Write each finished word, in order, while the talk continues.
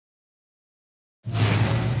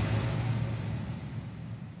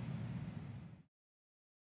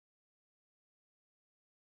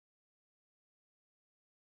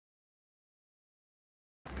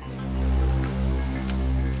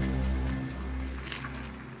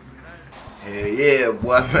Hell yeah,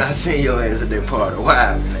 boy, man, I seen your ass at that party.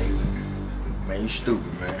 Wow, nigga. Man, you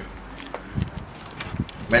stupid, man.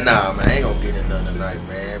 Man, nah, man, I ain't gonna get in nothing tonight,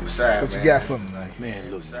 man. Besides, what you got for me tonight? Man,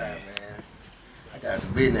 look, man. I got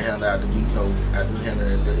some business handle out the week, though. After we handle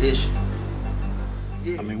that little issue.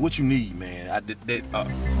 Yeah. I mean, what you need, man? Are you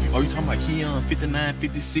talking about Kenyon 59,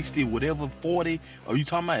 50, 60, whatever, 40? Are you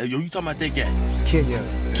talking about that guy? Kenyon.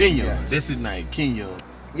 Kenyon. That's his name, Kenyon.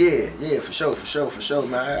 Yeah, for sure,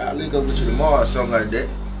 man. I'll link up with you tomorrow or something like that.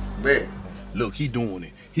 Bet. Look, he doing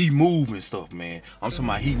it. He moving stuff, man. I'm talking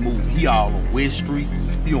about he moving. He all on West Street.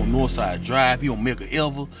 He on Northside Drive. He on Mega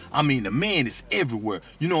Ever. I mean, the man is everywhere.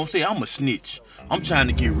 You know what I'm saying? I'm a snitch. I'm trying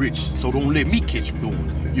to get rich, so don't let me catch you doing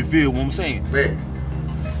it. You feel what I'm saying? Bet.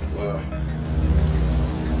 Well,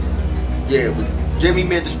 yeah, but Jimmy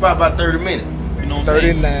meant to spot about 30 minutes. You know what I'm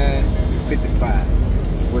saying? 3955.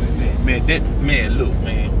 What is that? Man, look,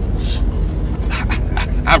 man.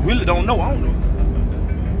 I really don't know. I don't know.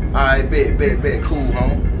 Alright, bet. Cool,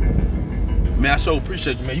 home. Man, I sure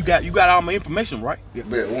appreciate you, man. You got all my information, right? Yeah,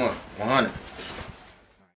 bet 100.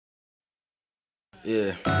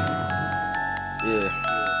 Yeah.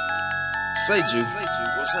 Say, Ju.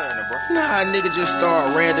 What's happening, bro? Nah, nigga just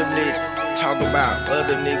start randomly talking about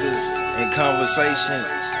other niggas and conversations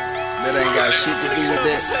that ain't got shit to do with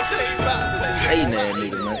that. Hating that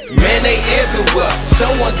nigga, man. Man, they everywhere.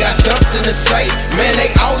 Someone got something to say. Man,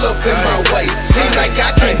 they all up in my way. Seem like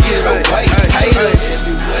I can't get away. Haters.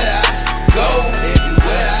 Everywhere I go,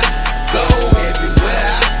 everywhere I go,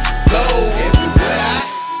 everywhere I go, everywhere I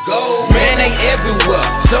go. Man, they everywhere.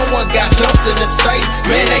 Someone got something to say.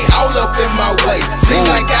 Man, they all up in my way. Seem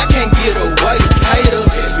like I can't get away. Haters.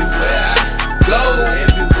 Everywhere I go,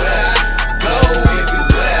 everywhere I go,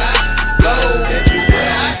 everywhere I go,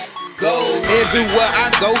 everywhere I go. Everywhere I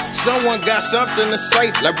go, someone got something to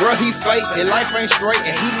say. Like, bro, he fake, and life ain't straight,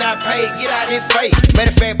 and he not paid. Get out his face.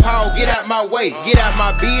 Matter of fact, Paul, get out my way. Get out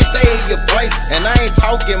my bed, stay in your place. And I ain't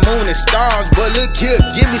talking moon and stars, but look here,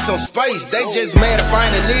 give me some space. They just mad to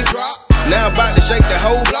finally drop. Now I'm about to shake the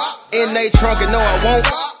whole block. In they trunk and no I won't.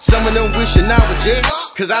 Some of them wishing I was jet.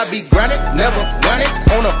 Cause I be grinding, never running.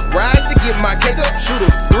 On a rise to get my cake up. Shoot a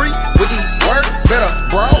 3 with these words. Better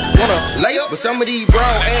brawl, wanna lay up. But some of these brawl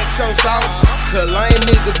act so soft. Cause lame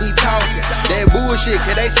nigga be talking that bullshit.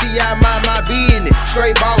 Cause they see I mind my business.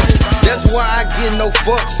 Straight boss. That's why I get no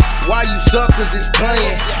fucks. Why you suckers is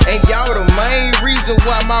playing. And y'all the main reason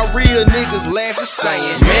why my real niggas laugh and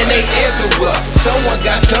saying, man, they everywhere. Someone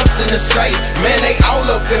got something to say. Man, they all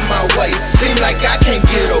up in my way. Seem like I can't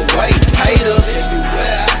get away. Haters.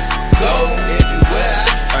 Everywhere I go, everywhere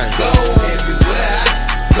I go, everywhere I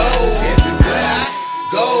go, everywhere I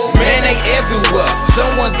go. Man, they everywhere.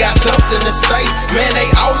 Someone got something to say. Man, they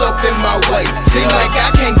all up in my way. Seem like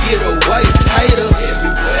I can't get away. Haters.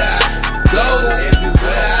 Everywhere I go,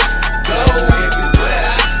 everywhere I go,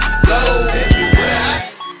 everywhere I go, everywhere I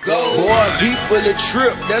go. Boy, people a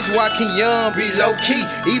trip, that's why Kenyon be low key.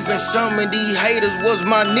 Even some of these haters was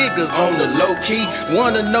my niggas on the low key.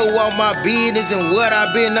 Wanna know all my business and what I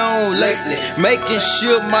been on lately. Making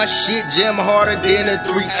sure my shit jam harder than a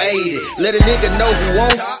 380. Let a nigga know who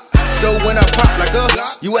won't. So when I pop like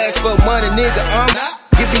you ask for money, nigga,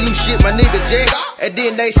 giving you shit, my nigga Jack. And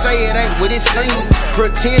then they say it ain't what it seems.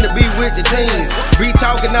 Pretend to be with the team. Be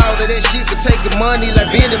talking all of that shit for taking money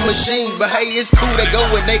like vending machines. But hey, it's cool, they go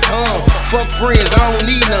when they come. Fuck friends, I don't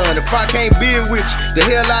need none. If I can't build with you, the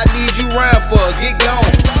hell I need you round for? Get gone.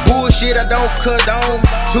 Bullshit I don't cut on.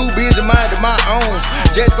 Too busy minding my own.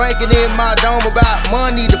 Just thinking in my dome about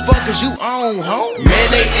money. The fuck is you on, huh? Man,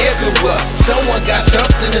 they everywhere. Someone got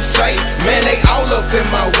something to say. Man, they all up in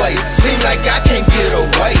my way. Seem like I can't get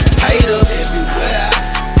away. Haters. Everywhere I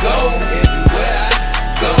go, everywhere I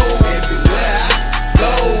go, everywhere I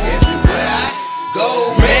go, everywhere I go.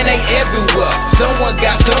 Man, they everywhere. Someone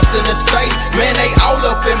got something to say. Man, they all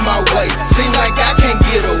up in my way. Seem like I can't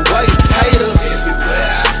get away. Haters.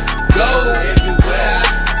 Everywhere I go, everywhere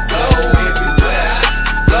I go, everywhere I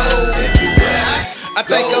go, everywhere I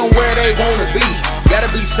think I'm where they wanna be. Gotta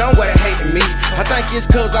be somewhere that hating me. I think it's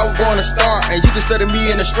cause I was born a star and you can study me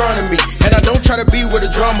in astronomy. And I don't try to be where the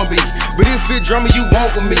drama be, but if it drama you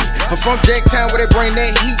want with me. I'm from Jacktown where they bring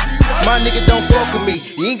that heat. My nigga don't fuck with me.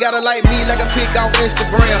 You ain't gotta like me like a pic off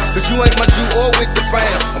Instagram, but you ain't my Jew or with the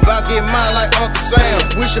fam. I'm about getting mine like Uncle Sam.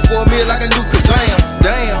 Wishing for a meal like a new Kazam.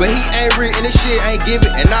 Damn, but he ain't written this shit ain't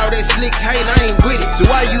giving. And all that slick hate, I ain't with it. So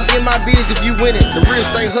why you in my biz if you winning? The real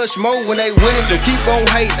stay hush mode when they winning. So keep on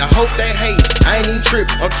hating, I hope they hate. I ain't even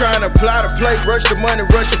tripping. I'm trying to apply the play, rush the money,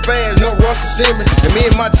 rush it fast, no rush to Simmons. And me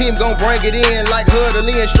and my team gon' bring it in like Huddle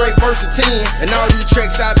in, straight first to 10. And all these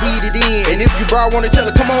tracks I beat it in. And if you bro wanna tell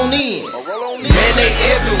her, come on in. Man, they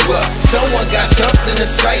everywhere. Someone got something to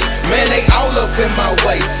say. Man, they all up in my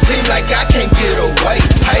way. Seem like I can't get away.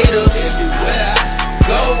 Haters everywhere I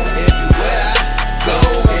go. Everywhere I go.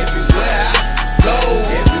 Everywhere I go.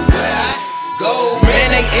 Everywhere I go. Man,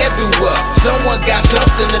 they everywhere. Someone got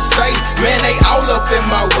something to say. Man, they all up in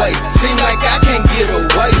my way. Seem like I can't get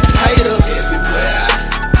away. Haters everywhere I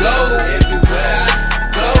go. Everywhere I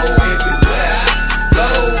go. Everywhere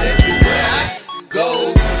I go.